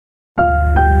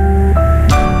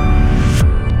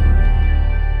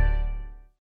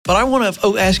But I want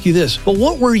to ask you this. But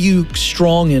what were you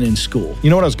strong in school? You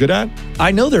know what I was good at? I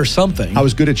know there's something. I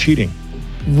was good at cheating.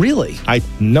 Really?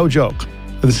 No joke.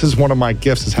 This is one of my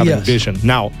gifts, is having vision.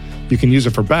 Now, you can use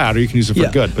it for bad or you can use it for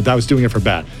good, but I was doing it for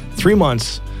bad. 3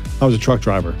 months, I was a truck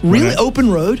driver. Really? Open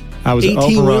road? I was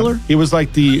 18-wheeler? It was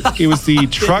like the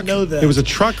truck. Know that. It was a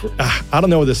truck. I don't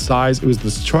know the size. It was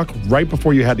this truck right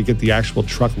before you had to get the actual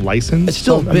truck license. It's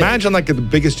still big. Imagine like the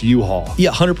biggest U-Haul. Yeah,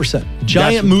 100%.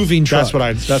 Giant moving truck.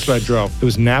 That's what I drove. It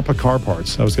was Napa car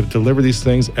parts. I was going to deliver these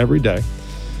things every day.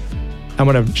 I'm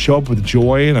going to show up with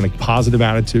joy and a positive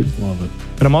attitude. Love it.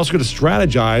 And I'm also going to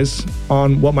strategize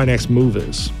on what my next move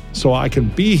is. So I can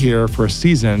be here for a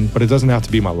season, but it doesn't have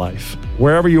to be my life.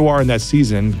 Wherever you are in that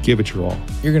season, give it your all.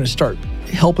 You're going to start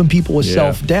helping people with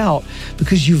self-doubt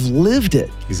because you've lived it.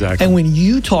 Exactly. And when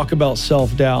you talk about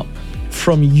self-doubt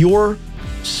from your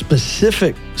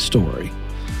specific story,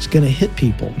 it's going to hit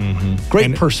people. Mm-hmm.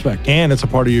 Great perspective. And it's a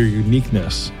part of your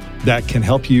uniqueness that can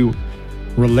help you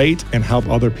relate and help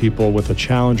other people with a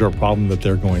challenge or a problem that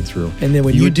they're going through. And then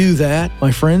when you do that, my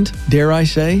friend, dare I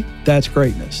say, that's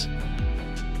greatness.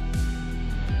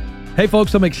 Hey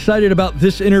folks, I'm excited about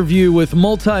this interview with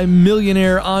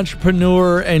multi-millionaire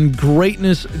entrepreneur and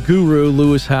greatness guru,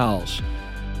 Lewis Howes.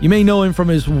 You may know him from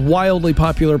his wildly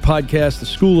popular podcast, The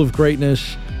School of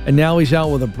Greatness, and now he's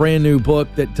out with a brand new book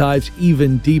that dives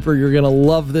even deeper. You're going to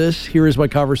love this. Here is my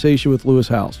conversation with Lewis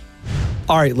Howes.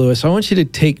 All right, Lewis, I want you to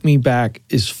take me back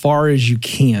as far as you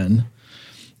can,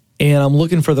 and I'm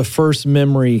looking for the first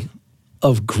memory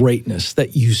of greatness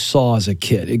that you saw as a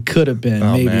kid. It could have been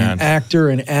an actor,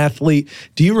 an athlete.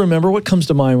 Do you remember? What comes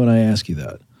to mind when I ask you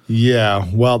that? Yeah,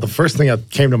 well, the first thing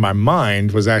that came to my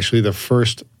mind was actually the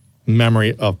first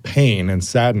memory of pain and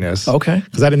sadness. Okay.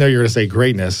 Because I didn't know you were going to say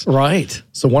greatness. Right.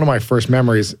 So one of my first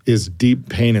memories is deep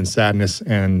pain and sadness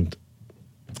and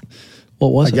what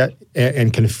was it?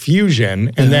 And confusion.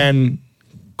 Yeah. And then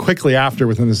quickly after,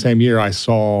 within the same year, I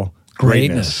saw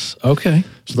greatness. Okay.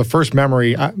 So the first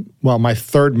memory, my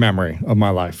third memory of my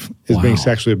life is being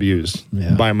sexually abused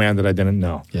by a man that I didn't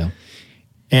know. Yeah.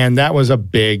 And that was a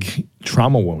big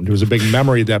trauma wound. It was a big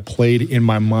memory that played in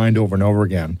my mind over and over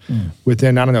again.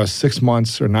 Within, 6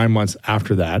 months or 9 months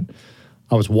after that,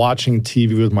 I was watching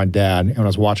TV with my dad and I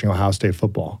was watching Ohio State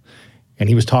football. And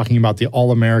he was talking about the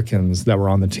All-Americans that were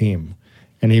on the team.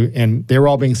 And they were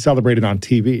all being celebrated on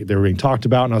TV. They were being talked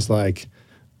about, and I was like,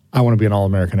 I want to be an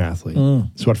All-American athlete.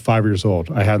 So at 5 years old,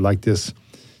 I had like this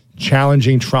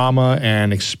challenging trauma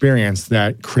and experience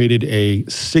that created a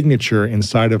signature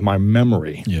inside of my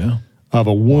memory of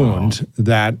a wound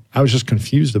that I was just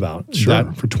confused about. Sure.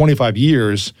 That for 25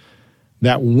 years,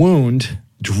 that wound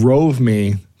drove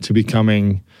me to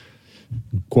becoming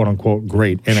quote unquote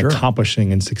great and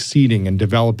accomplishing and succeeding and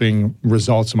developing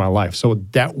results in my life. So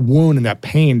that wound and that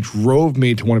pain drove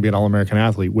me to want to be an All-American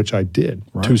athlete, which I did.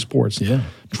 2 sports. Yeah.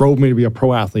 Drove me to be a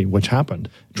pro athlete, which happened.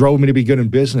 Drove me to be good in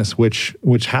business, which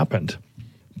happened.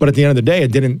 But at the end of the day,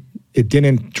 it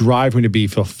didn't drive me to be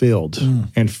fulfilled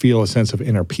and feel a sense of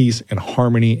inner peace and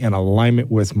harmony and alignment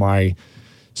with my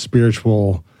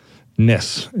spiritualness,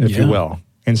 if you will.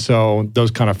 And so those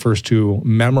kind of first 2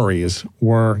 memories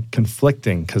were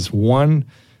conflicting because one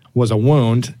was a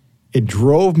wound. It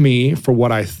drove me for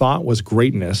what I thought was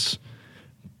greatness,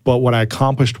 but what I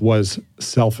accomplished was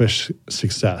selfish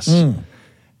success.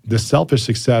 The selfish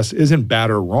success isn't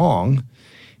bad or wrong.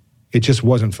 It just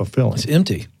wasn't fulfilling. It's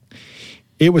empty.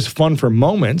 It was fun for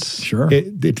moments. Sure.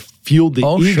 It fueled the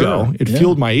ego. Sure. It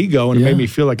fueled my ego, and it made me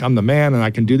feel like I'm the man and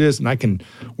I can do this and I can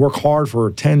work hard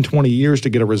for 10, 20 years to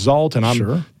get a result and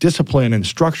I'm disciplined and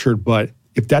structured. But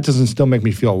if that doesn't still make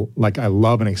me feel like I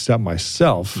love and accept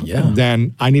myself,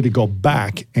 then I need to go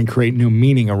back and create new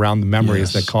meaning around the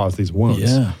memories that caused these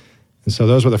wounds. Yeah. And so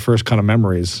those were the first kind of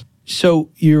memories. So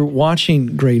you're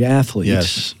watching great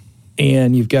athletes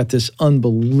and you've got this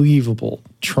unbelievable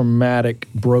traumatic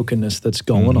brokenness that's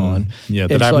going on. Yeah,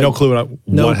 that I have no clue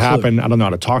what happened. I don't know how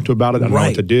to talk to about it. I don't know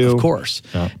what to do. Of course.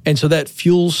 Yeah. And so that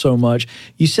fuels so much.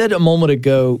 You said a moment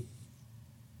ago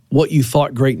what you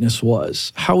thought greatness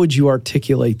was. How would you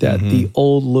articulate that? The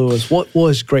old Lewis, what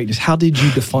was greatness? How did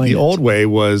you define it? The old way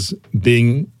was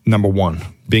being number one,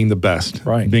 being the best,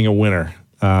 being a winner,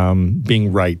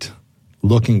 being right,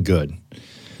 looking good,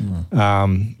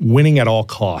 winning at all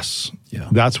costs. Yeah.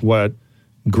 That's what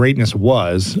greatness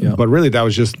was, but really that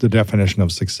was just the definition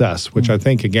of success, which I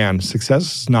think, again,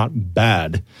 success is not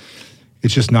bad.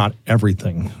 It's just not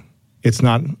everything. It's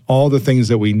not all the things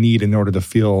that we need in order to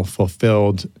feel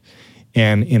fulfilled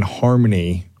and in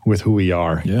harmony with who we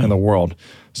are in the world.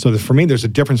 So for me, there's a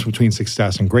difference between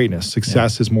success and greatness.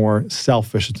 Success is more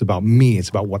selfish. It's about me. It's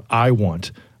about what I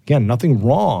want. Again, nothing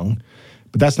wrong,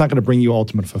 but that's not going to bring you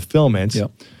ultimate fulfillment.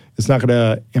 Yep. It's not going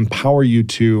to empower you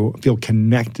to feel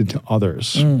connected to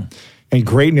others. And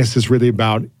greatness is really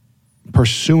about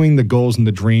pursuing the goals and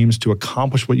the dreams to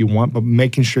accomplish what you want, but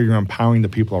making sure you're empowering the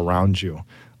people around you,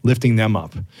 lifting them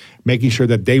up, making sure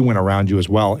that they win around you as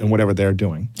well in whatever they're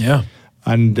doing. Yeah.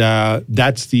 And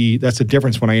that's the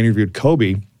difference. When I interviewed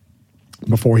Kobe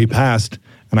before he passed,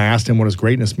 and I asked him what does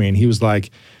greatness mean, he was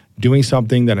like, doing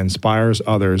something that inspires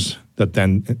others, that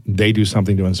then they do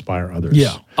something to inspire others.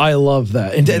 Yeah, I love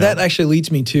that. And that actually leads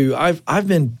me to, I've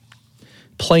been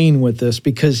playing with this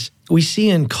because we see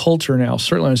in culture now,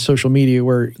 certainly on social media,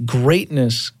 where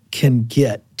greatness can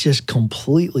get just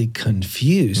completely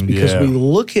confused because we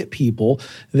look at people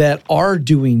that are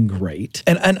doing great.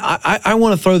 And I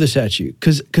want to throw this at you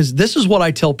because this is what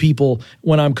I tell people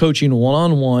when I'm coaching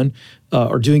one-on-one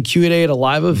or doing Q&A at a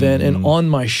live event and on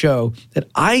my show, that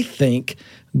I think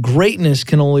greatness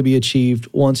can only be achieved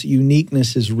once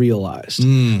uniqueness is realized.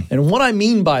 And what I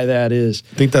mean by that is...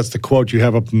 I think that's the quote you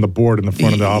have up on the board in the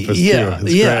front of the office, too.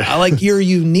 Yeah. I like your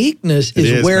uniqueness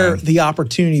is where the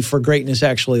opportunity for greatness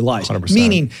actually lies. 100%.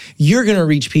 Meaning, you're going to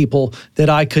reach people that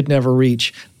I could never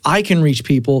reach. I can reach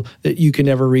people that you can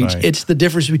never reach. Right. It's the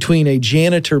difference between a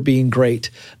janitor being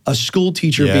great, a school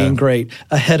teacher being great,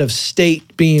 a head of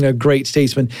state being a great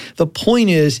statesman. The point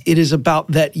is, it is about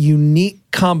that unique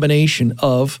combination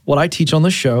of what I teach on the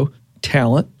show,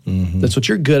 talent, that's what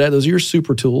you're good at, those are your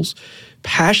super tools,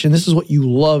 passion, this is what you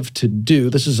love to do,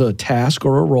 this is a task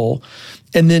or a role,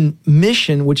 and then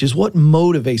mission, which is what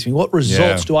motivates me, what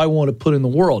results do I want to put in the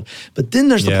world. But then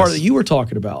there's the part that you were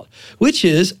talking about, which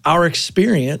is our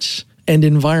experience and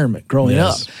environment growing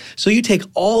up. So you take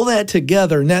all that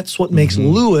together, and that's what makes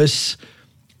Lewis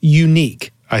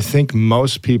unique. I think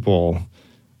most people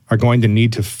are going to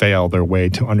need to fail their way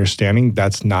to understanding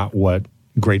that's not what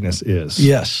greatness is.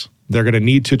 Yes. They're going to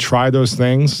need to try those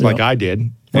things like I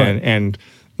did. And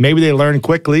maybe they learn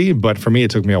quickly, but for me,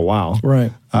 it took me a while.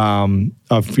 Right.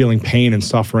 Of feeling pain and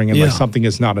suffering and like something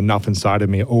is not enough inside of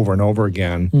me over and over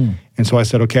again. And so I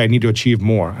said, okay, I need to achieve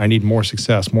more. I need more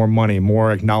success, more money,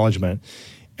 more acknowledgement.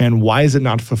 And why is it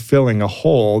not fulfilling a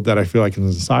hole that I feel like is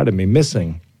inside of me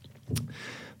missing?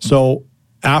 So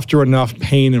after enough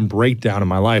pain and breakdown in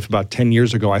my life, about 10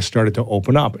 years ago, I started to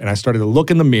open up and I started to look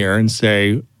in the mirror and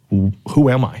say, who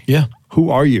am I? Yeah. Who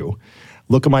are you?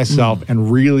 Look at myself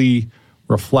and really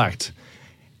reflect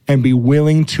and be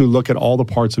willing to look at all the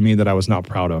parts of me that I was not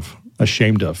proud of,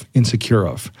 ashamed of, insecure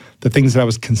of, the things that I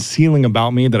was concealing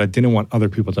about me that I didn't want other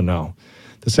people to know.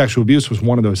 The sexual abuse was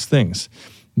one of those things.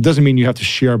 It doesn't mean you have to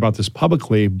share about this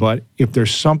publicly, but if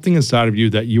there's something inside of you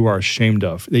that you are ashamed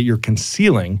of, that you're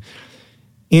concealing,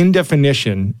 in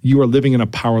definition, you are living in a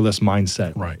powerless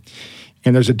mindset. Right.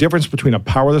 And there's a difference between a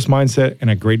powerless mindset and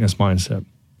a greatness mindset.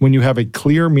 When you have a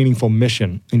clear, meaningful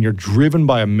mission and you're driven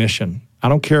by a mission, I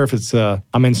don't care if it's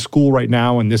I'm in school right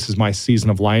now and this is my season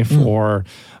of life, or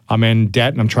I'm in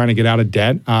debt and I'm trying to get out of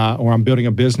debt, or I'm building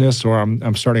a business, or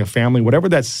I'm starting a family, whatever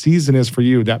that season is for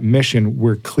you, that mission,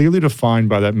 we're clearly defined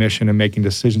by that mission and making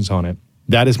decisions on it.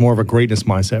 That is more of a greatness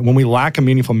mindset. When we lack a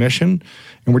meaningful mission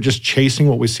and we're just chasing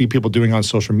what we see people doing on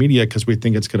social media because we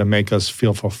think it's going to make us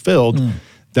feel fulfilled,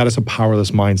 that is a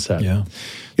powerless mindset. Yeah.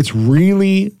 It's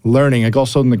really learning. Like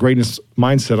also in the greatness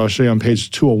mindset, I'll show you on page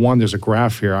 201, there's a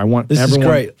graph here. I want everyone. This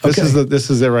is great. This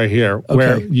is it right here,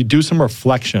 where you do some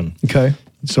reflection. Okay.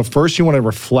 So first you want to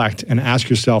reflect and ask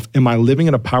yourself, am I living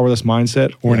in a powerless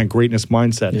mindset or in a greatness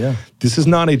mindset? Yeah. This is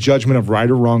not a judgment of right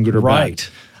or wrong, good or bad.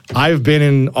 I've been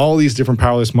in all these different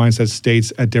powerless mindset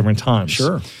states at different times.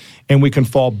 Sure. And we can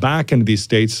fall back into these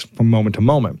states from moment to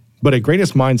moment. But a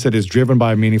greatness mindset is driven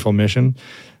by a meaningful mission,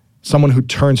 someone who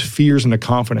turns fears into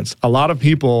confidence. A lot of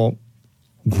people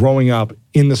growing up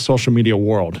in the social media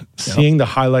world, seeing the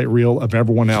highlight reel of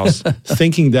everyone else,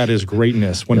 thinking that is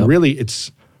greatness, when really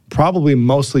it's probably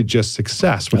mostly just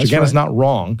success, which is not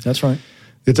wrong. That's right.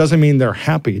 It doesn't mean they're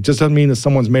happy. It just doesn't mean that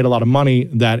someone's made a lot of money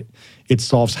that it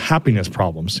solves happiness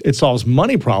problems. It solves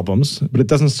money problems, but it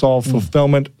doesn't solve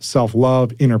fulfillment,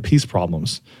 self-love, inner peace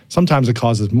problems. Sometimes it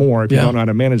causes more if you don't know how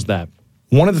to manage that.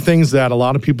 One of the things that a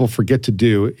lot of people forget to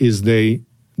do is they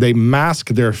mask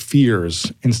their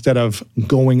fears instead of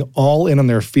going all in on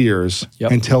their fears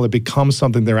until it becomes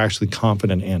something they're actually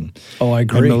confident in. Oh, I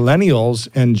agree. And millennials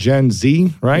and Gen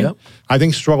Z, right? I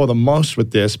think struggle the most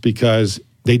with this because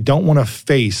they don't want to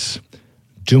face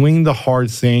doing the hard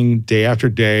thing day after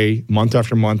day, month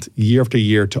after month, year after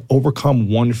year to overcome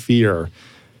one fear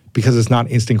because it's not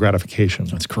instant gratification.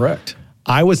 That's correct.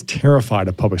 I was terrified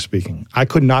of public speaking. I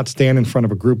could not stand in front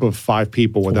of a group of 5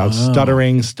 people without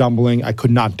stuttering, stumbling. I could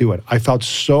not do it. I felt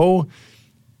so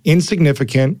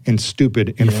insignificant and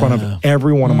stupid in front of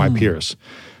every one of my peers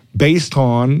based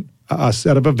on a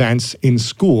set of events in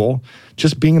school,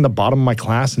 just being in the bottom of my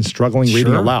class and struggling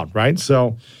reading aloud, right?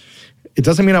 So it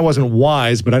doesn't mean I wasn't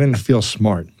wise, but I didn't feel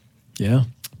smart. Yeah.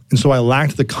 And so I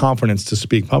lacked the confidence to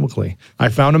speak publicly. I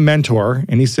found a mentor,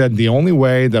 and he said the only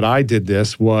way that I did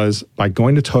this was by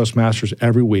going to Toastmasters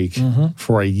every week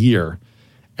for a year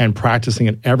and practicing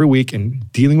it every week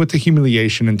and dealing with the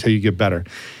humiliation until you get better.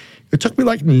 It took me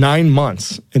like 9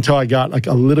 months until I got like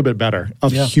a little bit better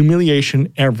of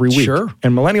humiliation every week. Sure.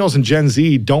 And millennials and Gen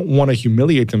Z don't want to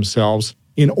humiliate themselves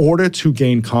in order to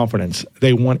gain confidence.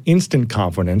 They want instant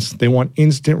confidence. They want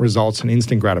instant results and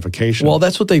instant gratification. Well,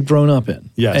 that's what they've grown up in.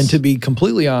 Yes. And to be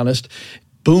completely honest,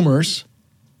 boomers,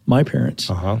 my parents.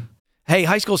 Hey,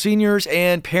 high school seniors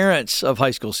and parents of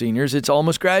high school seniors, it's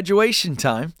almost graduation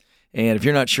time. And if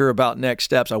you're not sure about next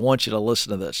steps, I want you to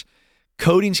listen to this.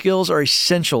 Coding skills are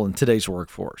essential in today's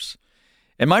workforce.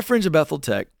 And my friends at Bethel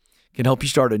Tech can help you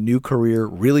start a new career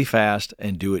really fast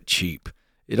and do it cheap.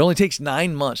 It only takes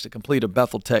 9 months to complete a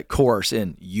Bethel Tech course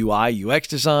in UI, UX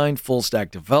design, full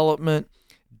stack development,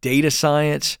 data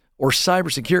science, or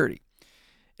cybersecurity.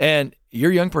 And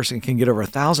your young person can get over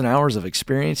 1,000 hours of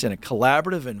experience in a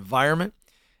collaborative environment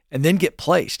and then get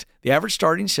placed. The average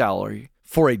starting salary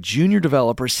for a junior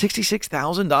developer is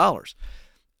 $66,000.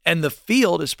 And the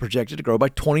field is projected to grow by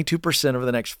 22% over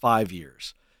the next 5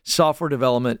 years. Software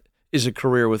development is a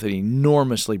career with an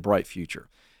enormously bright future.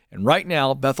 And right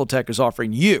now, Bethel Tech is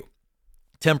offering you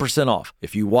 10% off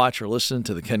if you watch or listen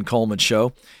to the Ken Coleman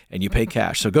Show and you pay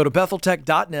cash. So go to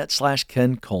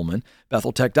betheltech.net/Ken Coleman,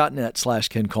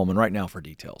 betheltech.net/Ken Coleman right now for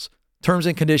details. Terms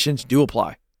and conditions do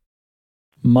apply.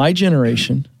 My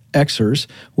generation, Xers,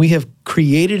 we have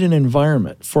created an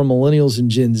environment for millennials and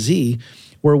Gen Z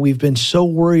where we've been so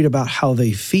worried about how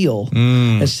they feel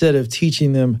instead of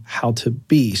teaching them how to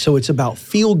be. So it's about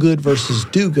feel good versus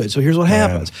do good. So here's what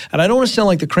happens. And I don't want to sound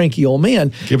like the cranky old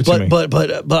man,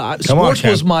 but sports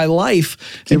was my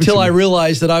life until I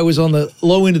realized that I was on the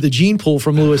low end of the gene pool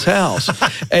from Lewis House.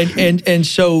 and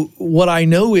so what I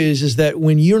know is that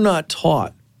when you're not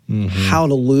taught how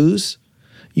to lose,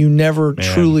 you never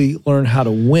truly learn how to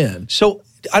win. So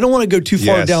I don't want to go too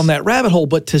far down that rabbit hole,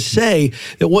 but to say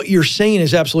that what you're saying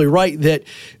is absolutely right,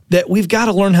 that we've got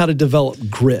to learn how to develop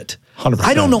grit. 100%.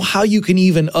 I don't know how you can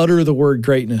even utter the word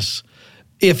greatness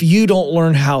if you don't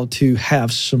learn how to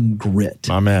have some grit.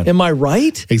 My man. Am I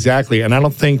right? Exactly. And I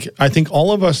think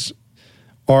all of us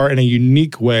are in a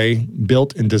unique way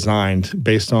built and designed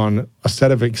based on a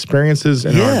set of experiences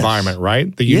in our environment,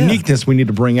 right? The uniqueness we need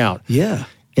to bring out. Yeah.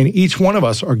 And each one of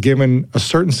us are given a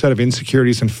certain set of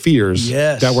insecurities and fears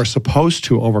that we're supposed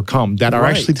to overcome that are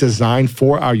actually designed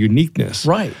for our uniqueness.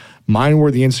 Right. Mine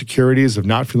were the insecurities of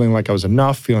not feeling like I was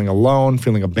enough, feeling alone,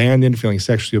 feeling abandoned, feeling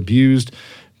sexually abused,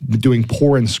 doing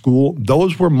poor in school.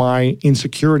 Those were my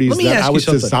insecurities that I was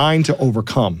designed to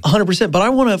overcome. 100%. But I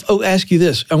want to ask you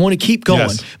this. I want to keep going.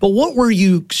 Yes. But what were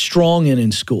you strong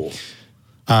in school?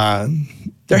 Gym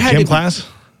class?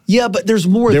 Yeah, but there's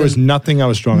more. There was nothing I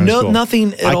was strong in school.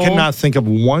 Nothing at all? I could not think of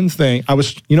one thing.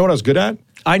 You know what I was good at?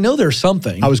 I know there's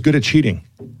something. I was good at cheating.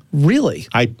 Really?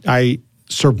 I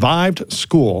survived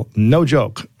school, no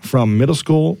joke, from middle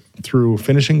school through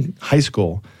finishing high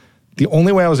school. The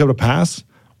only way I was able to pass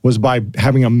was by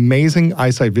having amazing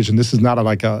eyesight vision. This is not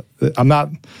I'm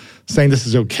not saying this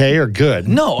is okay or good.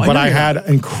 No, but I had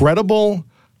incredible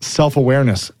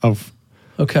self-awareness of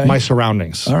my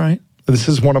surroundings. All right. This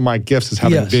is one of my gifts, is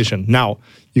having vision. Now,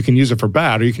 you can use it for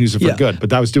bad or you can use it for good,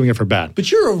 but I was doing it for bad.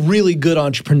 But you're a really good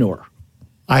entrepreneur.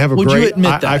 I have Would you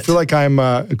admit that? I feel like I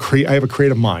have a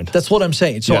creative mind. That's what I'm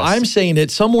saying. So I'm saying that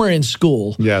somewhere in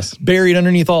school, buried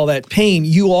underneath all that pain,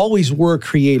 you always were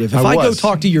creative. If I go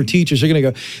talk to your teachers, they're going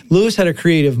to go, Lewis had a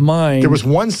creative mind. There was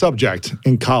one subject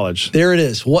in college. There it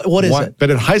is. What is it? But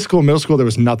in high school, middle school, there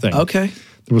was nothing. Okay.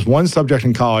 There was one subject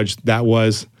in college that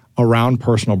was around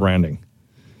personal branding.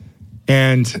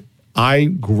 And I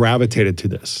gravitated to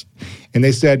this. And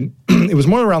they said, it was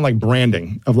more around like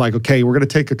branding of like, okay, we're going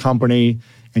to take a company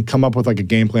and come up with like a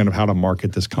game plan of how to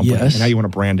market this company and how you want to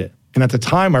brand it. And at the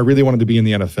time, I really wanted to be in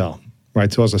the NFL,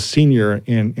 right? So I was a senior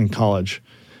in college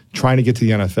trying to get to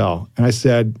the NFL. And I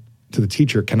said to the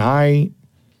teacher, can I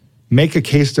make a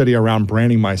case study around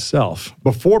branding myself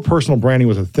before personal branding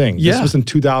was a thing? This was in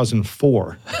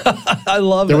 2004. I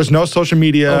love it. There was no social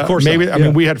media. Of course Maybe not. I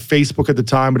mean, we had Facebook at the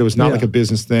time, but it was not like a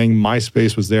business thing.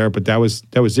 MySpace was there, but that was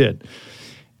it.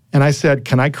 And I said,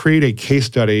 can I create a case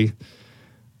study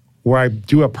where I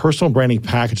do a personal branding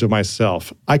package of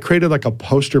myself? I created like a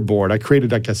poster board. I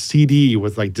created like a CD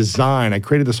with like design. I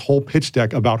created this whole pitch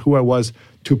deck about who I was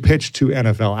to pitch to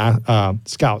NFL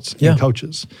scouts and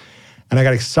coaches. And I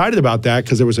got excited about that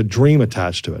because there was a dream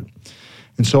attached to it.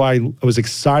 And so I was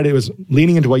excited. It was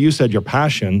leaning into what you said, your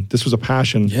passion. This was a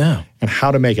passion. Yeah. And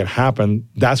how to make it happen.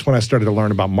 That's when I started to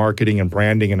learn about marketing and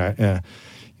branding and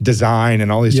design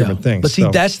and all these different things. But see,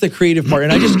 that's the creative part.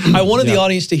 And I wanted the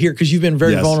audience to hear, because you've been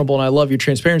very vulnerable and I love your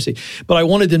transparency, but I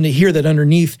wanted them to hear that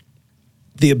underneath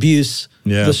the abuse,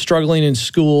 the struggling in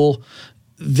school,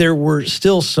 there were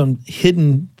still some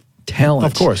hidden talents.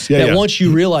 Of course, once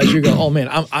you realize, you go, oh man,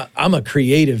 I'm a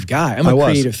creative guy. I'm a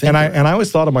creative thinker. And I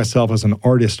always thought of myself as an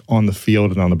artist on the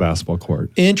field and on the basketball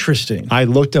court. Interesting. I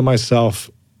looked at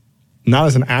myself not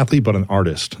as an athlete, but an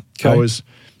artist. Okay.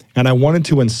 And I wanted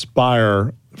to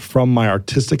inspire from my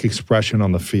artistic expression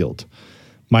on the field,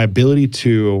 my ability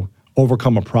to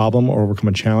overcome a problem or overcome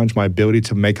a challenge, my ability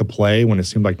to make a play when it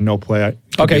seemed like no play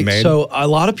could be made. So a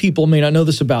lot of people may not know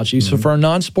this about you. So for our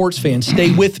non-sports fans,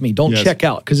 stay with me. Don't check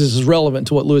out, because this is relevant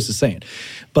to what Lewis is saying.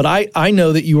 But I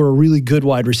know that you are a really good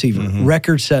wide receiver,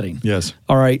 record-setting. Yes.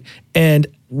 All right. And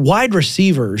wide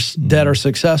receivers that are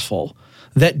successful,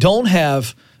 that don't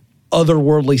have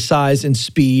otherworldly size and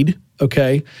speed,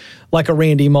 okay, like a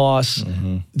Randy Moss,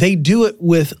 they do it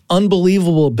with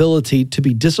unbelievable ability to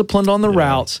be disciplined on the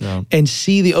routes and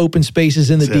see the open spaces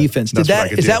in the defense. Is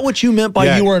that what you meant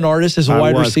by you were an artist as a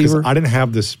wide receiver? I didn't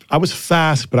have this. I was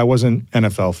fast, but I wasn't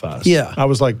NFL fast. Yeah. I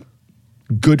was like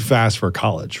good fast for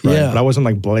college, right? Yeah. But I wasn't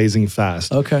like blazing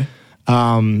fast. Okay.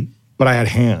 But I had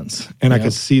hands, and I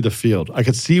could see the field. I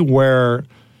could see where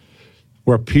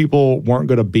people weren't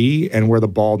going to be and where the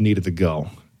ball needed to go.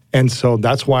 And so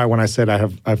that's why when I said I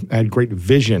had great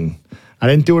vision, I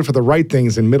didn't do it for the right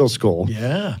things in middle school.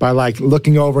 Yeah. By like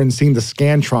looking over and seeing the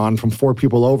Scantron from 4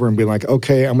 people over and being like,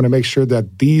 okay, I'm going to make sure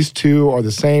that these 2 are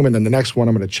the same, and then the next one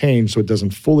I'm going to change so it doesn't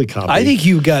fully copy. I think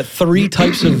you've got 3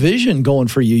 types of vision going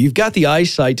for you. You've got the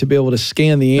eyesight to be able to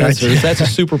scan the answers. That's a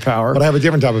superpower. But I have a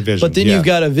different type of vision. But then you've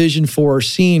got a vision for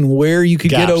seeing where you could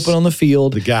get open on the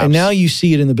field. The gaps. And now you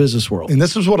see it in the business world. And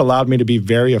this is what allowed me to be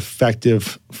very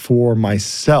effective for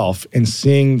myself in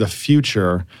seeing the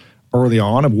future early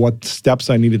on of what steps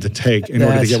I needed to take in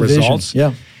order to get results.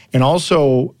 Yeah. And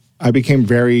also, I became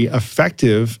very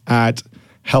effective at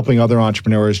helping other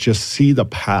entrepreneurs just see the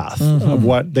path of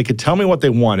what they could tell me what they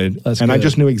wanted. I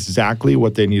just knew exactly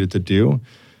what they needed to do.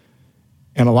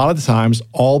 And a lot of the times,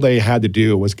 all they had to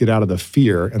do was get out of the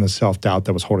fear and the self-doubt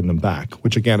that was holding them back,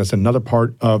 which again is another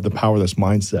part of the powerless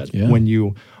mindset. Yeah. When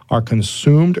you are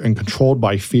consumed and controlled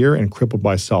by fear and crippled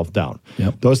by self-doubt.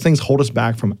 Yep. Those things hold us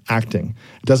back from acting.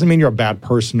 It doesn't mean you're a bad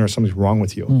person or something's wrong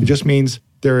with you. It just means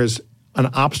there is an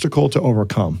obstacle to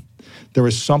overcome. There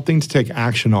is something to take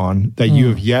action on that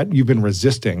you've been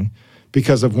resisting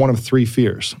because of one of 3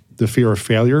 fears: the fear of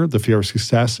failure, the fear of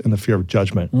success, and the fear of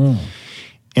judgment.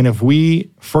 And if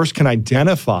we first can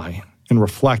identify and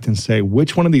reflect and say,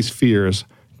 which one of these fears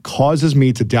causes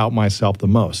me to doubt myself the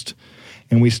most,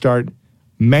 and we start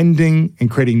mending and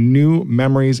creating new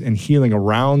memories and healing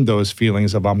around those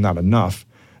feelings of I'm not enough,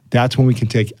 that's when we can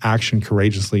take action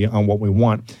courageously on what we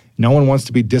want. No one wants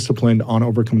to be disciplined on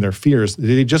overcoming their fears.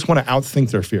 They just want to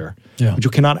outthink their fear. Yeah. But you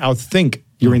cannot outthink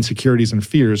your insecurities and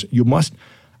fears. You must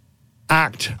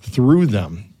act through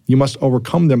them. You must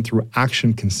overcome them through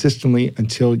action consistently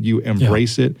until you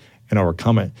embrace it and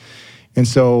overcome it. And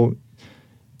so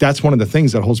that's one of the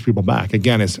things that holds people back.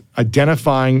 Again, is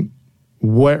identifying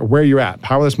where you're at,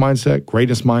 powerless mindset,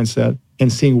 greatness mindset,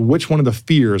 and seeing which one of the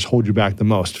fears hold you back the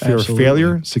most. Fear of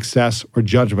failure, success, or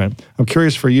judgment. I'm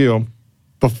curious for you,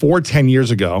 before 10 years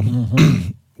ago,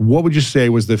 what would you say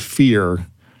was the fear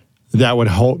that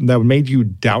would made you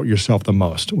doubt yourself the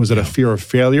most? Was it a fear of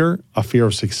failure, a fear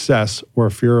of success, or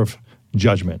a fear of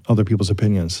judgment, other people's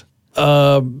opinions?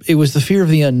 It was the fear of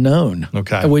the unknown.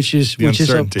 Okay. Which is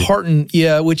a part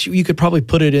which you could probably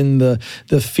put it in the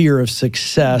fear of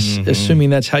success, assuming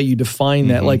that's how you define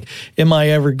that. Like, am I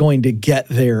ever going to get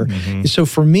there? So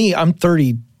for me, I'm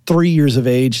 33 years of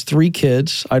age, 3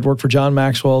 kids. I'd worked for John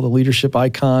Maxwell, the leadership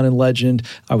icon and legend.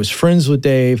 I was friends with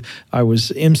Dave. I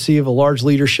was MC of a large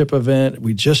leadership event.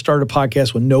 We just started a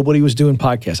podcast when nobody was doing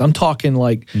podcasts. I'm talking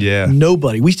like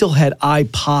nobody. We still had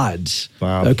iPods.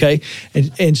 Wow. Okay.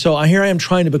 And so here I am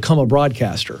trying to become a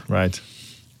broadcaster. Right.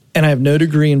 And I have no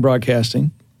degree in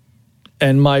broadcasting.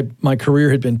 And my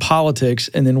career had been politics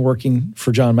and then working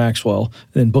for John Maxwell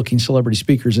and then booking celebrity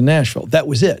speakers in Nashville. That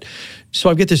was it.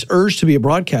 So I get this urge to be a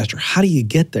broadcaster. How do you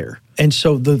get there? And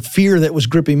so the fear that was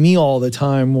gripping me all the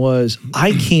time was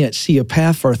I can't see a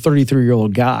path for a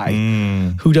 33-year-old guy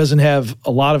who doesn't have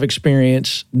a lot of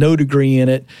experience, no degree in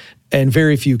it, and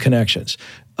very few connections.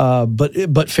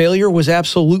 But failure was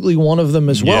absolutely one of them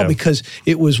as well, because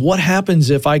it was what happens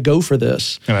if I go for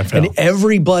this. And I fail. And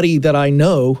everybody that I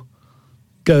know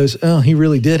goes, oh, he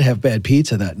really did have bad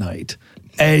pizza that night.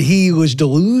 And he was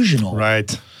delusional.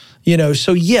 Right. You know,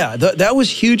 so yeah, that was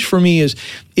huge for me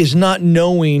is not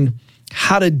knowing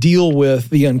how to deal with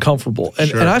the uncomfortable.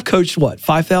 And I've coached,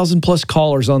 5,000 plus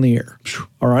callers on the air.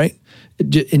 All right.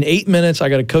 In 8 minutes, I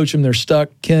got to coach them. They're stuck.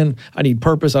 Ken, I need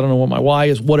purpose. I don't know what my why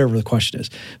is, whatever the question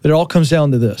is. But it all comes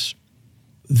down to this.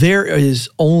 There is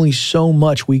only so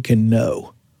much we can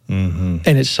know. Mm-hmm.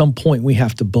 And at some point, we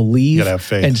have to believe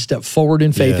and step forward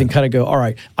in faith and kind of go, all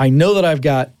right, I know that I've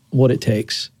got what it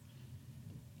takes.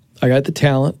 I got the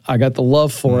talent, I got the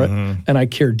love for it, and I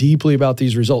care deeply about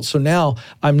these results. So now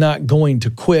I'm not going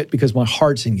to quit because my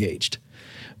heart's engaged.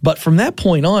 But from that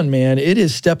point on, man, it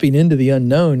is stepping into the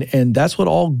unknown, and that's what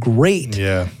all great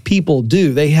people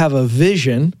do. They have a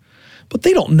vision, but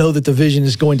they don't know that the vision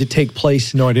is going to take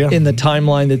place in the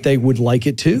timeline that they would like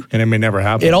it to. And it may never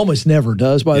happen. It almost never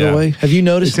does, by the way. Have you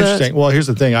noticed that? Interesting. Well, here's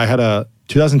the thing. I had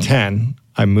 2010,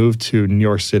 I moved to New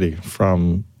York City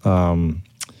from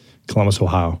Columbus,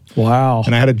 Ohio. Wow.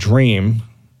 And I had a dream.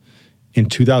 In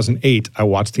 2008, I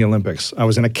watched the Olympics. I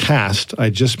was in a cast.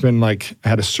 I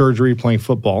had a surgery playing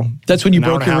football. That's when you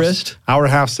broke your wrist? Hour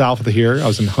and a half south of here. I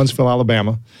was in Huntsville,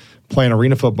 Alabama, playing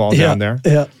arena football down there.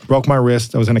 Yeah. Broke my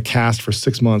wrist. I was in a cast for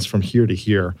 6 months from here to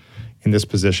here in this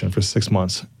position for 6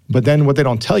 months. But then what they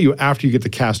don't tell you after you get the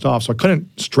cast off, so I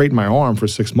couldn't straighten my arm for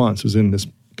 6 months. It was in this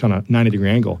kind of 90-degree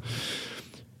angle.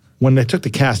 When they took the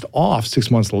cast off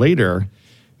 6 months later,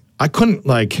 I couldn't,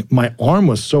 my arm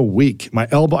was so weak. My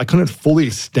elbow, I couldn't fully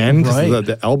extend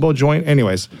the elbow joint.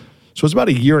 Anyways, so it was about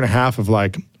a year and a half of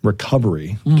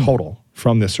recovery total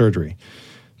from this surgery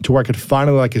to where I could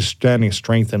finally extend and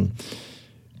strengthen.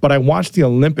 But I watched the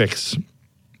Olympics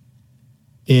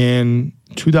in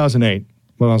 2008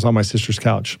 when I was on my sister's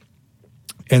couch.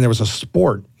 And there was a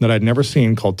sport that I'd never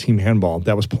seen called team handball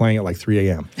that was playing at 3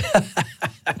 a.m.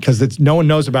 Because no one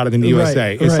knows about it in the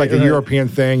USA. It's a European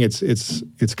thing. It's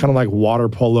kind of like water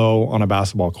polo on a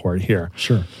basketball court here.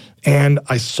 Sure. And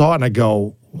I saw it and I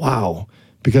go, wow.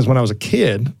 Because when I was a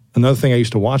kid, another thing I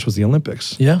used to watch was the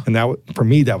Olympics. Yeah. And for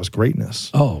me, that was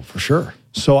greatness. Oh, for sure.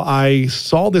 So I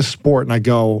saw this sport and I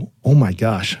go, oh my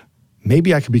gosh,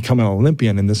 maybe I could become an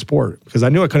Olympian in this sport. Because I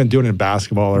knew I couldn't do it in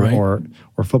basketball or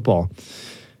football.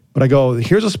 But I go,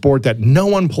 here's a sport that no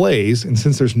one plays, and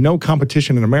since there's no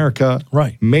competition in America,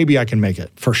 maybe I can make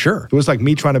it. For sure. It was like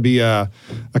me trying to be a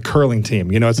curling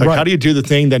team. It's how do you do the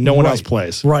thing that no one else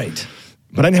plays? Right.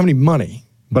 But I didn't have any money.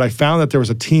 But I found that there was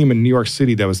a team in New York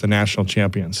City that was the national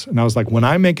champions. And I was like, when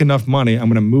I make enough money, I'm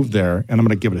going to move there, and I'm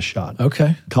going to give it a shot.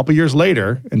 Okay. A couple years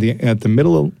later, at the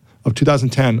middle of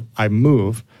 2010, I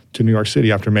moved to New York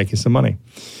City after making some money.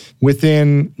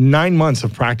 Within 9 months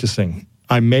of practicing,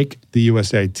 I make the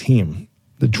USA team.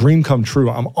 The dream come true.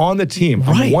 I'm on the team.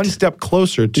 I'm one step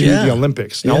closer to the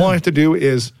Olympics. Now, all I have to do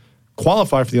is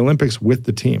qualify for the Olympics with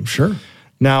the team. Sure.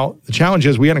 Now, the challenge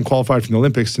is we hadn't qualified for the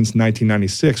Olympics since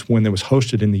 1996 when it was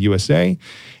hosted in the USA,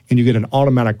 and you get an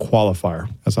automatic qualifier.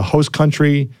 As a host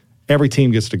country, every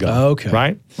team gets to go. Okay.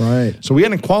 Right? Right. So we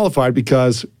hadn't qualified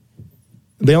because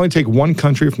they only take one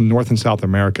country from North and South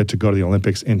America to go to the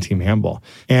Olympics in team handball.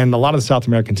 And a lot of the South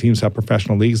American teams have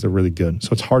professional leagues that are really good, so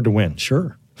it's hard to win.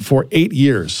 Sure. For 8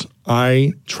 years,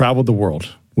 I traveled the world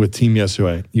with Team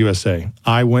USA.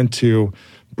 I went to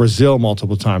Brazil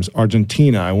multiple times,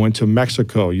 Argentina. I went to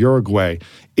Mexico, Uruguay,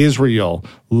 Israel,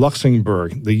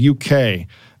 Luxembourg, the UK,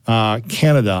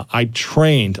 Canada. I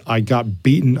trained. I got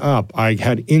beaten up. I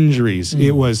had injuries.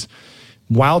 It was...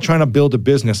 While trying to build a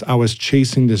business, I was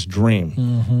chasing this dream.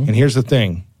 Mm-hmm. And here's the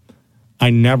thing. I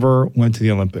never went to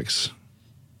the Olympics.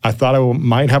 I thought I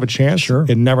might have a chance. Sure.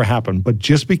 It never happened. But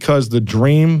just because the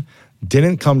dream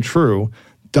didn't come true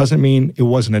doesn't mean it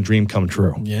wasn't a dream come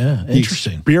true. Yeah, The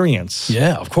interesting. experience.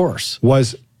 Yeah, of course.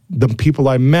 Was the people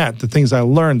I met, the things I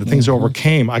learned, the things I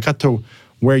overcame. I got to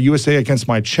wear USA against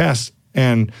my chest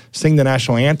and sing the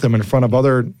national anthem in front of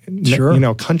other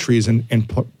countries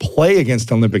and play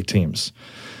against Olympic teams.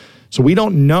 So we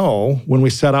don't know when we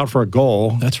set out for a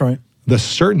goal. That's right. The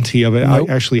certainty of it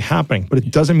actually happening. But it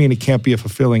doesn't mean it can't be a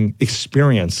fulfilling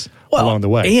experience along the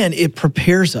way. And it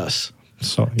prepares us.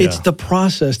 So it's the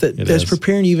process that's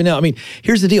preparing you even now. I mean,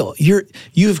 here's the deal.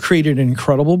 You've created an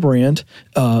incredible brand,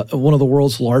 one of the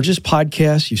world's largest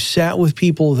podcasts. You sat with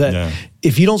people that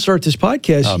if you don't start this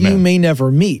podcast, you may never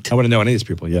meet. I wouldn't know any of these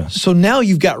people, So now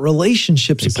you've got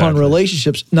relationships upon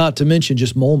relationships, not to mention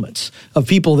just moments of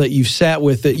people that you've sat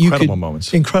with that you could... Incredible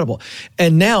moments. Incredible.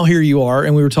 And now here you are,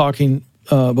 and we were talking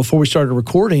before we started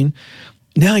recording,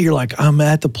 now you're like, I'm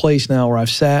at the place now where I've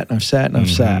sat and I've sat and I've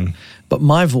sat. But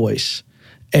my voice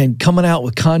and coming out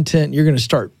with content, you're going to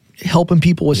start helping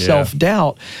people with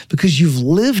self-doubt because you've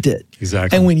lived it.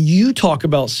 Exactly. And when you talk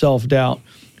about self-doubt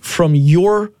from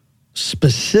your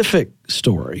specific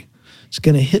story, it's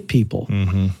going to hit people.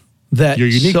 That your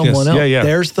uniqueness. Someone else. Yeah.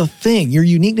 There's the thing. Your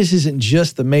uniqueness isn't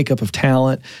just the makeup of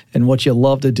talent and what you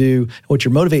love to do, what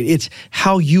you're motivated. It's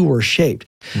how you were shaped.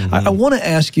 I want to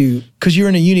ask you, because you're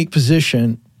in a unique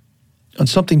position on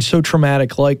something so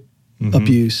traumatic like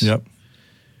abuse. Yep.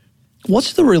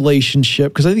 What's the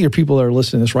relationship? Because I think there are people that are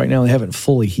listening to this right now, they haven't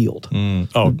fully healed.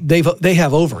 They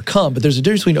have overcome, but there's a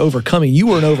difference between overcoming. You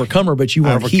were an overcomer, but you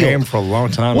weren't healed. I overcame for a long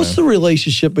time. What's the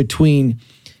relationship between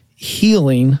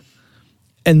healing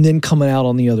and then coming out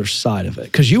on the other side of it?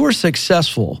 Because you were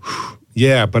successful.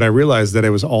 Yeah, but I realized that it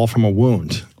was all from a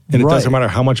wound. And it doesn't matter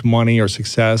how much money or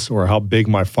success or how big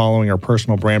my following or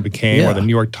personal brand became or the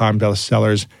New York Times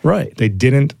bestsellers. Right. They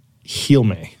didn't heal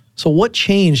me. So what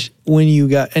changed when you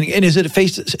got, and is it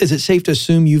safe to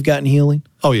assume you've gotten healing?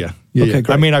 Oh, yeah. Okay, great.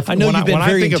 I mean, I know you've been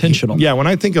very intentional. When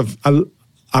I think of,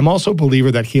 I'm also a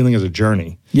believer that healing is a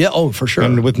journey. Yeah, for sure.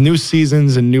 And with new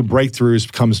seasons and new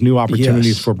breakthroughs comes new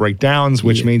opportunities for breakdowns,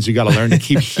 which means you got to learn to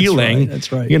keep healing.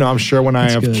 That's right. You know, I'm sure when I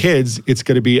have kids, it's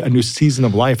going to be a new season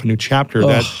of life, a new chapter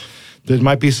that there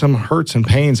might be some hurts and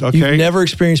pains. Okay. You've never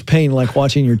experienced pain like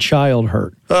watching your child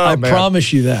hurt. I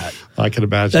promise you that. I can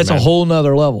imagine. That's a whole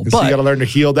nother level. But you got to learn to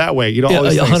heal that way. You know, all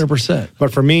these things. 100%.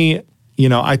 But for me, you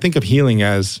know, I think of healing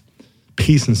as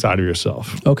peace inside of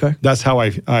yourself. Okay. That's how I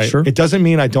Sure. It doesn't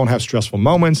mean I don't have stressful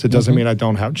moments. It doesn't mean I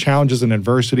don't have challenges and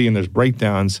adversity and there's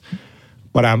breakdowns,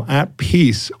 but I'm at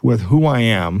peace with who I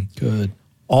am. Good.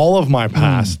 All of my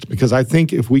past, because I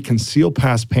think if we conceal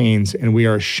past pains and we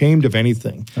are ashamed of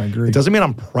anything, I agree. It doesn't mean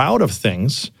I'm proud of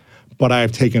things, but I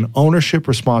have taken ownership,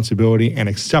 responsibility, and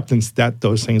acceptance that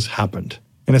those things happened.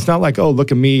 And it's not like, oh,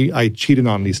 look at me, I cheated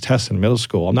on these tests in middle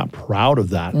school. I'm not proud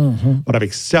of that, but I've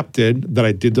accepted that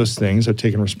I did those things. I've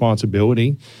taken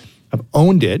responsibility. I've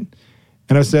owned it.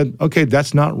 And I said, okay,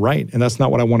 that's not right. And that's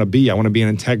not what I want to be. I want to be in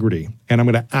integrity. And I'm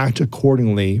going to act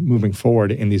accordingly moving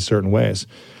forward in these certain ways.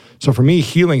 So for me,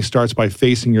 healing starts by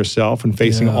facing yourself and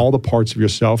facing all the parts of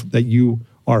yourself that you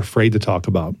are afraid to talk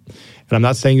about. And I'm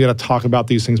not saying you got to talk about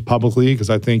these things publicly because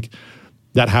I think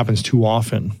that happens too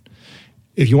often.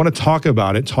 If you want to talk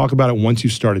about it once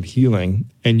you've started healing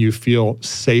and you feel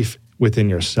safe within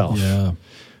yourself. Yeah.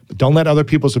 But don't let other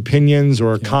people's opinions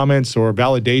or comments or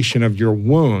validation of your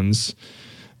wounds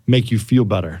make you feel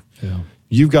better. Yeah.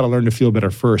 You've got to learn to feel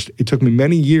better first. It took me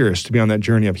many years to be on that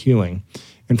journey of healing.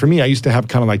 And for me, I used to have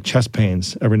kind of like chest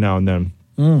pains every now and then,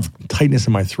 tightness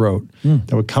in my throat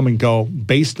that would come and go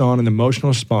based on an emotional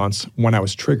response when I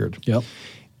was triggered. Yep.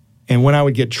 And when I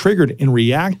would get triggered and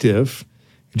reactive,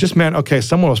 it just meant, okay,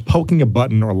 someone was poking a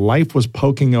button or life was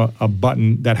poking a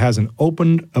button that has an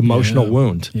opened emotional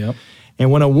wound. Yep.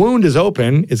 And when a wound is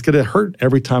open, it's going to hurt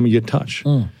every time you get touched.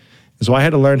 And so I had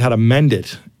to learn how to mend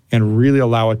it and really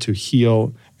allow it to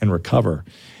heal and recover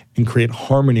and create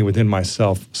harmony within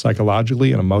myself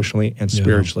psychologically and emotionally and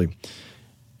spiritually.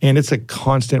 And it's a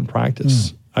constant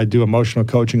practice. I do emotional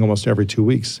coaching almost every 2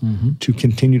 weeks to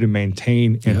continue to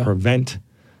maintain and prevent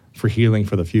for healing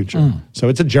for the future. So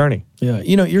it's a journey. Yeah.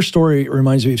 You know, your story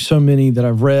reminds me of so many that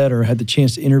I've read or had the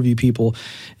chance to interview people.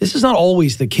 This is not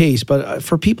always the case, but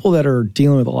for people that are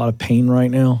dealing with a lot of pain right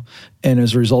now, and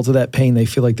as a result of that pain, they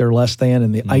feel like they're less than,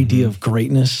 and the idea of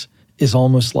greatness is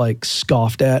almost like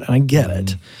scoffed at, and I get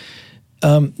it.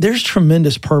 There's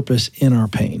tremendous purpose in our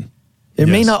pain. It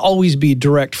may not always be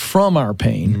direct from our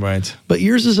pain, Right. but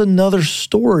yours is another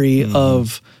story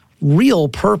of real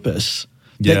purpose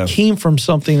that came from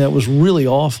something that was really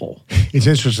awful. It's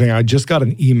interesting. I just got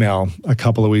an email a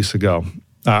couple of weeks ago,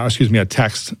 a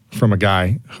text from a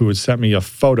guy who had sent me a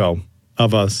photo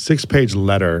of a 6-page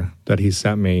letter that he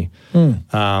sent me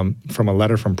from a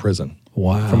letter from prison.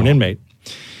 Wow. From an inmate.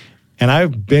 And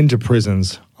I've been to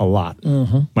prisons a lot.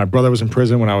 My brother was in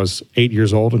prison when I was 8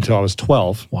 years old until I was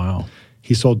 12. Wow.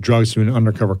 He sold drugs to an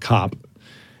undercover cop.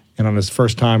 And on his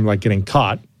first time getting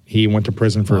caught, he went to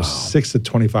prison for 6 to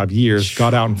 25 years,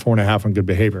 got out in 4.5 on good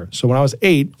behavior. So when I was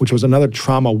 8, which was another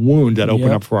trauma wound that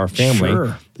opened up for our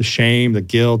family, the shame, the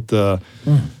guilt, the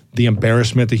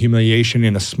embarrassment, the humiliation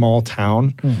in a small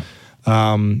town.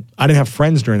 I didn't have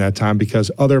friends during that time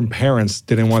because other parents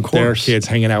didn't want their kids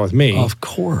hanging out with me. Of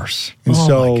course. And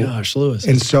my gosh, Lewis.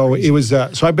 And so it was,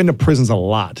 so I've been to prisons a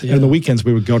lot. And on the weekends,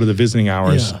 we would go to the visiting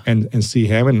hours and see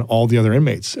him and all the other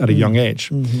inmates at a young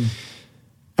age.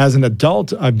 As an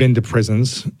adult, I've been to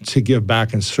prisons to give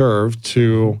back and serve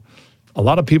to a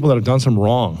lot of people that have done some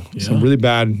wrong, some really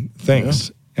bad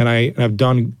things. and I've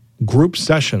done group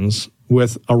sessions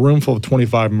with a room full of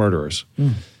 25 murderers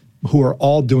who are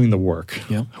all doing the work,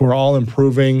 who are all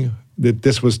improving. That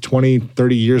this was 20,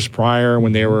 30 years prior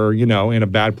when they were, in a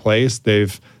bad place.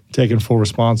 They've taken full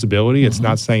responsibility. It's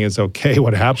not saying it's okay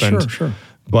what happened,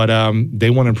 but they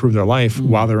want to improve their life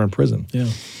while they're in prison. Yeah.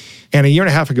 And a year and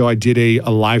a half ago, I did a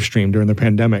live stream during the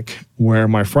pandemic where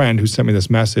my friend who sent me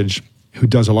this message, who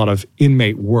does a lot of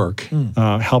inmate work,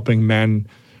 helping men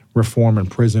reform in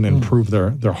prison and improve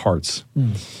their hearts.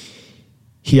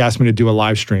 He asked me to do a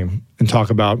live stream and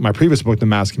talk about my previous book, The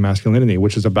Mask of Masculinity,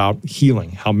 which is about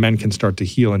healing, how men can start to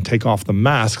heal and take off the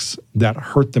masks that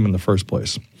hurt them in the first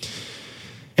place.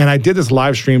 And I did this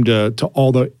live stream to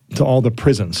all the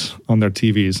prisons on their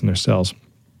TVs and their cells.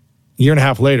 A year and a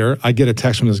half later, I get a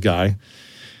text from this guy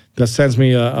that sends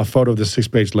me a photo of this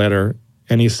 6-page letter,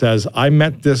 and he says, I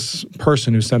met this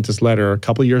person who sent this letter a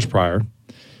couple of years prior.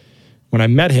 When I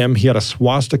met him, he had a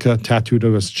swastika tattooed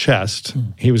to his chest.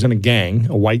 He was in a gang,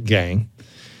 a white gang.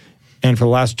 And for the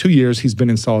last 2 years, he's been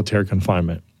in solitary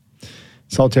confinement.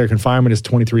 Solitary confinement is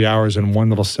 23 hours in one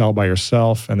little cell by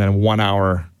yourself, and then 1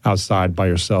 hour outside by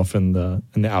yourself in the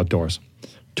outdoors.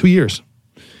 2 years.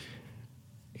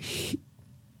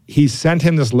 He sent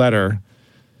him this letter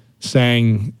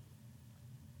saying,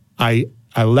 I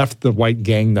left the white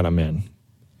gang that I'm in.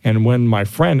 And when my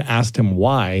friend asked him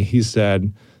why, he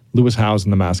said, Lewis Howes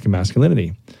and the Mask of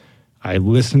Masculinity. I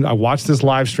watched this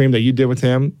live stream that you did with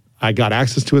him. I got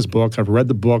access to his book. I've read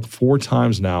the book 4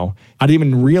 times now. I didn't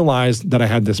even realize that I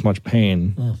had this much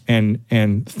pain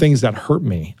and things that hurt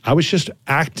me. I was just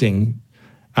acting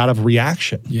out of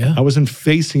reaction. Yeah. I wasn't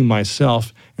facing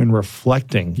myself and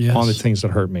reflecting on the things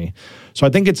that hurt me. So I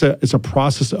think it's a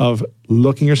process of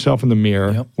looking yourself in the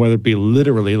mirror, whether it be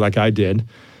literally like I did,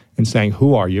 and saying,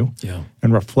 who are you?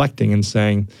 And reflecting and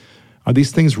saying, are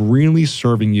these things really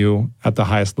serving you at the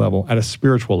highest level, at a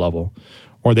spiritual level?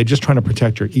 Or are they just trying to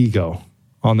protect your ego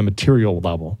on the material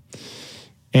level?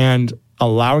 And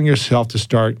allowing yourself to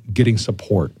start getting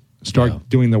support, start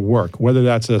doing the work, whether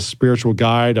that's a spiritual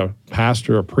guide, a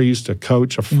pastor, a priest, a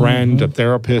coach, a friend, a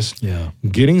therapist,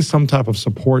 getting some type of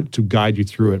support to guide you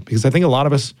through it. Because I think a lot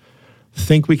of us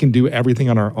think we can do everything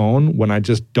on our own when I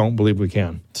just don't believe we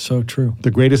can. So true.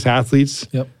 The greatest athletes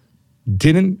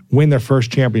didn't win their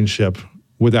first championship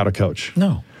without a coach.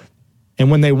 No.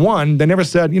 And when they won, they never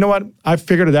said, you know what, I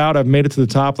figured it out. I've made it to the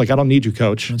top. Like, I don't need you,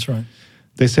 coach. That's right.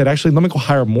 They said, actually, let me go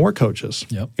hire more coaches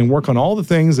and work on all the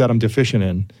things that I'm deficient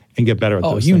in and get better at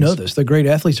those things. Oh, you know this. The great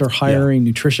athletes are hiring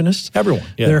nutritionists. Everyone.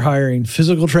 Yeah. They're hiring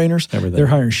physical trainers. Everything. They're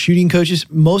hiring shooting coaches.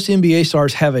 Most NBA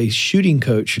stars have a shooting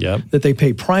coach that they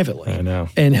pay privately. I know.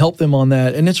 And help them on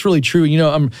that. And it's really true. You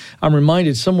know, I'm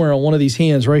reminded somewhere on one of these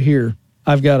hands right here,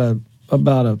 I've got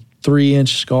about a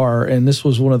 3-inch scar, and this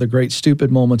was one of the great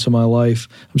stupid moments of my life.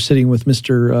 I'm sitting with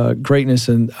Mr. Greatness,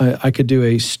 and I could do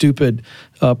a stupid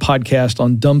podcast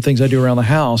on dumb things I do around the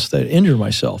house that injure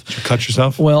myself. Did you cut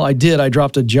yourself? Well, I did. I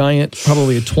dropped a giant,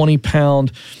 probably a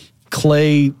 20-pound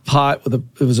clay pot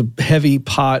it was a heavy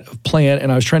pot of plant,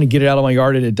 and I was trying to get it out of my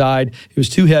yard, and it died. It was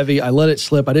too heavy. I let it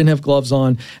slip. I didn't have gloves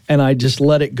on, and I just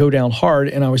let it go down hard,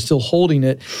 and I was still holding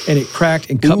it, and it cracked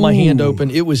and cut my hand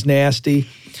open. It was nasty.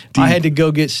 Deep. I had to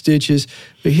go get stitches.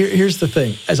 But here's the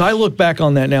thing. As I look back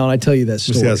on that now and I tell you that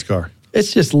story. See that scar?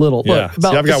 It's just little. Yeah.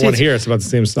 Look, I've got one here. It's about the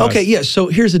same size. Okay, yeah. So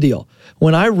here's the deal.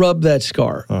 When I rub that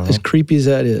scar, as creepy as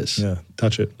that is. Yeah,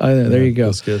 touch it. There you go.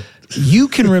 That's good. You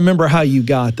can remember how you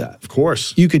got that. Of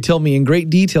course. You could tell me in great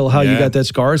detail how you got that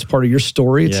scar. It's part of your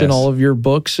story. It's in all of your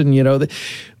books and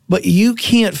but you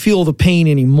can't feel the pain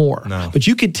anymore. No. But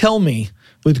you could tell me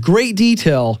with great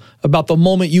detail about the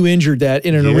moment you injured that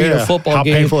in an arena football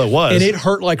game. How painful it was. And it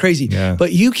hurt like crazy. Yeah.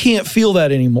 But you can't feel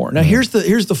that anymore. Now, here's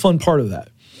the fun part of that.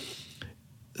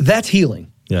 That's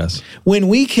healing. Yes. When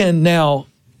we can now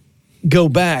go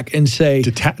back and say...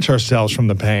 detach ourselves from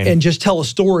the pain. And just tell a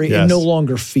story and no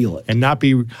longer feel it. And not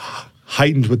be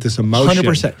heightened with this emotion.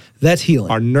 100%. That's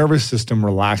healing. Our nervous system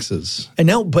relaxes.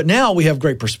 But now we have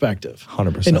great perspective.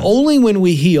 100%. And only when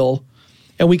we heal...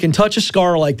 and we can touch a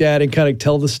scar like that and kind of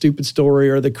tell the stupid story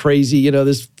or the crazy,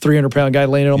 this 300-pound guy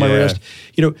laying on my wrist.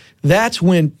 That's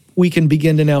when we can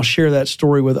begin to now share that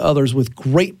story with others with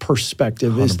great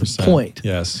perspective 100%. Is the point.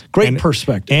 Yes. Great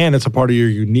perspective. And it's a part of your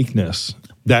uniqueness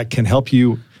that can help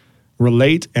you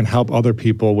relate and help other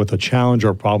people with a challenge or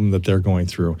a problem that they're going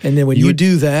through. And then when you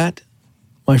do that,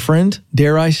 my friend,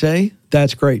 dare I say,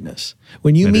 That's greatness.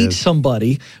 When you meet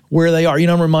somebody where they are,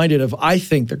 I'm reminded of, I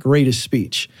think, the greatest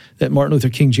speech that Martin Luther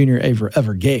King Jr.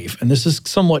 ever gave. And this is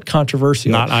somewhat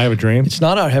controversial. Not I Have a Dream? It's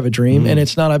not I Have a Dream, and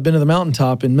it's not I've been to the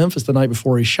mountaintop in Memphis the night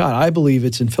before he's shot. I believe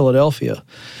it's in Philadelphia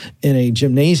in a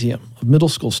gymnasium of middle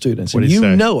school students. What and did he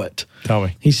say? Know it. Tell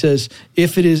me. He says,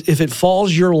 if it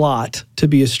falls your lot to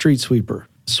be a street sweeper,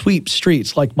 sweep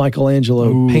streets like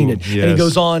Michelangelo painted. Yes. And he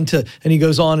goes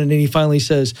on and then he finally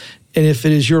says, and if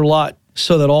it is your lot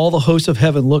so that all the hosts of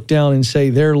heaven look down and say,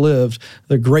 there lived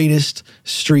the greatest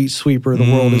street sweeper the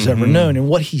world has ever known. And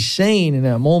what he's saying in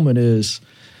that moment is,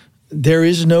 there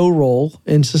is no role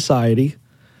in society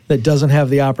that doesn't have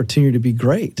the opportunity to be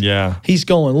great. Yeah. He's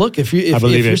going, look, if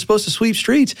you're supposed to sweep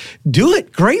streets, do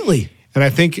it greatly. And I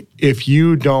think if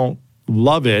you don't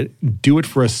love it, do it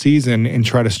for a season and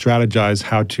try to strategize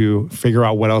how to figure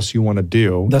out what else you want to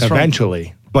do eventually.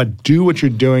 Right. But do what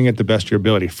you're doing at the best of your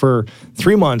ability. For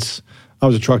 3 months, I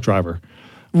was a truck driver.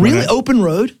 Really? Open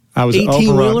road? I was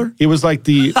 18-wheeler? It was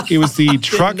the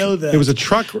truck. Know that. It was a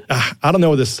truck. I don't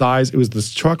know the size. It was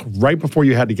this truck right before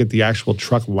you had to get the actual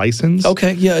truck license.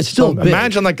 Okay, yeah, it's still big.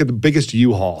 Imagine like the biggest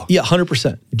U-Haul. Yeah,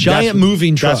 100%. Giant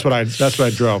moving truck. That's what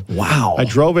I drove. Wow. I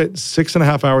drove it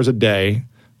 6.5 hours a day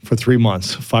for 3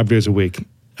 months, 5 days a week.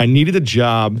 I needed a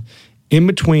job in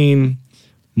between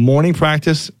morning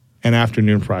practice and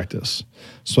afternoon practice.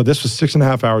 So this was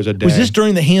 6.5 hours a day. Was this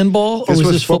during the handball or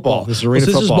was this football? This is arena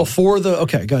football. This is before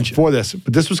okay, gotcha. Before this.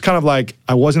 But this was kind of like,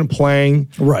 I wasn't playing,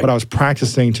 right, but I was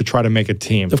practicing to try to make a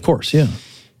team. Of course, yeah.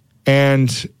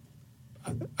 And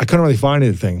I couldn't really find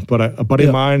anything. But a buddy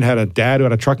of mine had a dad who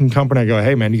had a trucking company. I go,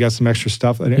 hey man, you got some extra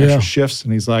stuff, extra shifts?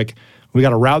 And he's like, we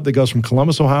got a route that goes from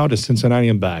Columbus, Ohio to Cincinnati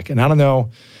and back. And I don't know,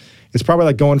 it's probably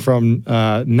like going from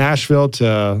Nashville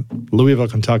to Louisville,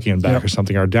 Kentucky and back or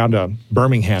something, or down to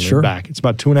Birmingham and back. It's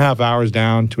about 2.5 hours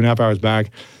down, 2.5 hours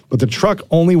back. But the truck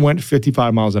only went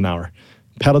 55 miles an hour,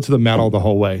 pedal to the metal the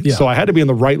whole way. Yeah. So I had to be in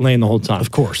the right lane the whole time.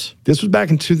 Of course. This was back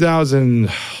in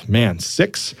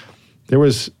 2006. There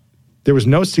was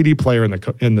no CD player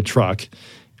in the truck. It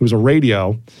was a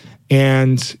radio,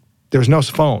 and there was no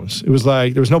phones. It was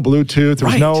like there was no Bluetooth. There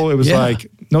was like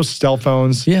no cell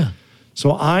phones. Yeah.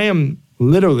 So I am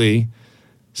literally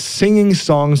singing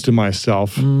songs to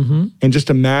myself and just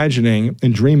imagining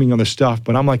and dreaming other stuff.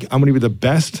 But I'm like, I'm going to be the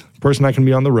best person I can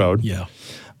be on the road. Yeah.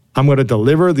 I'm going to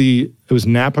deliver it was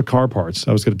Napa car parts.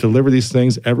 I was going to deliver these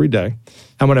things every day.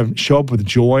 I'm going to show up with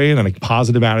joy and a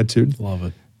positive attitude. Love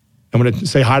it. I'm going to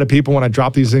say hi to people when I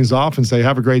drop these things off and say,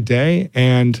 have a great day.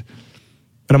 And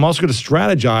I'm also going to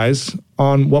strategize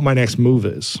on what my next move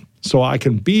is. So I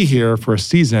can be here for a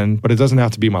season, but it doesn't have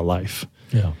to be my life.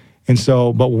 Yeah. And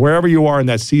so, but wherever you are in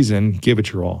that season, give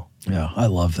it your all. Yeah, I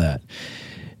love that.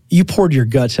 You poured your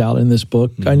guts out in this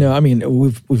book. I know. I mean,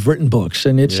 we've written books,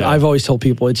 and I've always told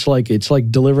people it's like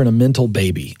delivering a mental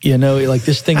baby. Like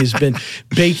this thing has been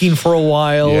baking for a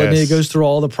while, and it goes through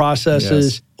all the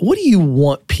processes. Yes. What do you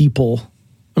want people?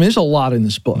 I mean, there's a lot in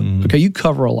this book. Okay, you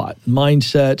cover a lot: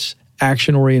 mindsets,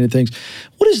 action-oriented things.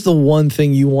 What is the one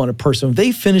thing you want a person, if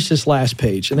they finish this last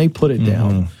page and they put it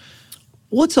down,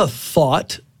 what's a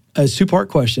thought, a two-part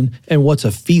question, and what's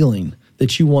a feeling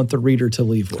that you want the reader to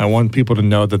leave with? I want people to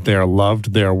know that they are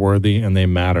loved, they are worthy, and they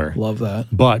matter. Love that.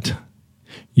 But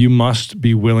you must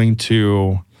be willing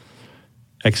to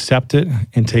accept it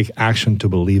and take action to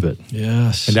believe it.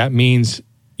 Yes. And that means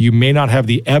you may not have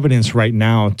the evidence right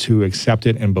now to accept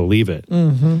it and believe it.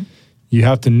 You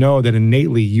have to know that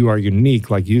innately you are unique,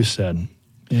 like you said.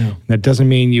 Yeah. That doesn't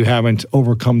mean you haven't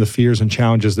overcome the fears and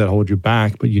challenges that hold you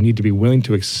back, but you need to be willing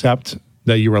to accept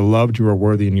that you are loved, you are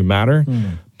worthy, and you matter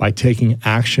by taking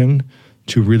action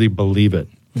to really believe it.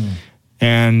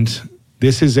 And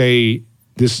this is a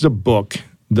book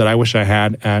that I wish I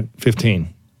had at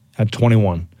 15, at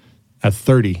 21, at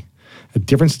 30, at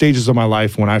different stages of my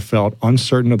life when I felt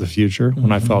uncertain of the future,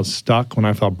 when I felt stuck, when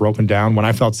I felt broken down, when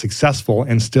I felt successful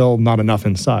and still not enough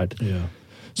inside. Yeah.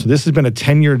 So this has been a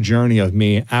 10-year journey of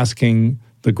me asking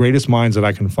the greatest minds that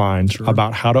I can find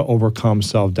about how to overcome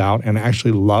self-doubt and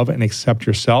actually love and accept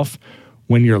yourself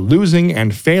when you're losing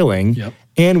and failing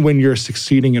and when you're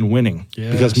succeeding and winning.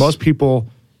 Yes. Because most people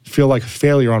feel like a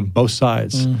failure on both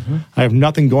sides. I have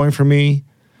nothing going for me.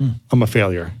 I'm a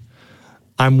failure.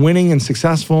 I'm winning and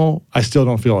successful. I still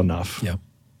don't feel enough. Yep.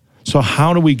 So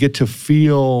how do we get to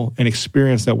feel and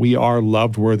experience that we are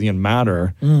loved, worthy, and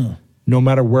matter no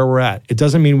matter where we're at? It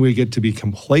doesn't mean we get to be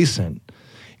complacent.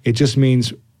 It just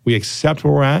means we accept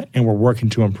where we're at and we're working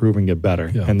to improve and get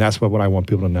better. Yeah. And that's what I want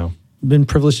people to know. been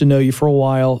privileged to know you for a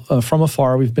while from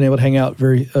afar. We've been able to hang out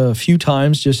very few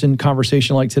times just in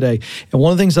conversation like today. And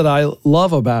one of the things that I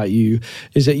love about you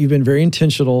is that you've been very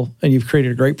intentional and you've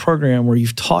created a great program where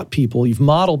you've taught people, you've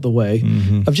modeled the way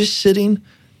of just sitting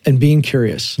and being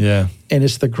curious. Yeah. And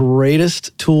it's the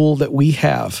greatest tool that we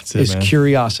have is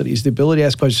curiosity, is the ability to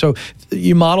ask questions. So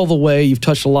you model the way. You've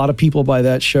touched a lot of people by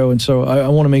that show. And so I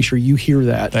want to make sure you hear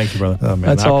that. Thank you, brother. Oh, man,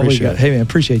 That's all we got. Hey, man,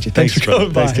 appreciate you. Thanks for coming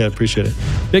by. Thanks, Dad. Appreciate it.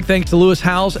 Big thanks to Lewis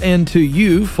Howes and to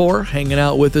you for hanging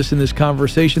out with us in this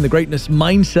conversation. The Greatness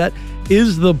Mindset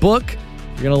is the book.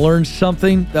 You're going to learn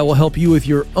something that will help you with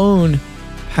your own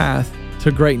path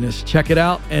to greatness. Check it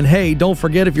out. And hey, don't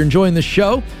forget, if you're enjoying the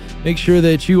show, make sure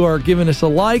that you are giving us a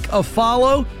like, a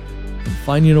follow, and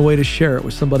finding a way to share it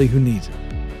with somebody who needs it.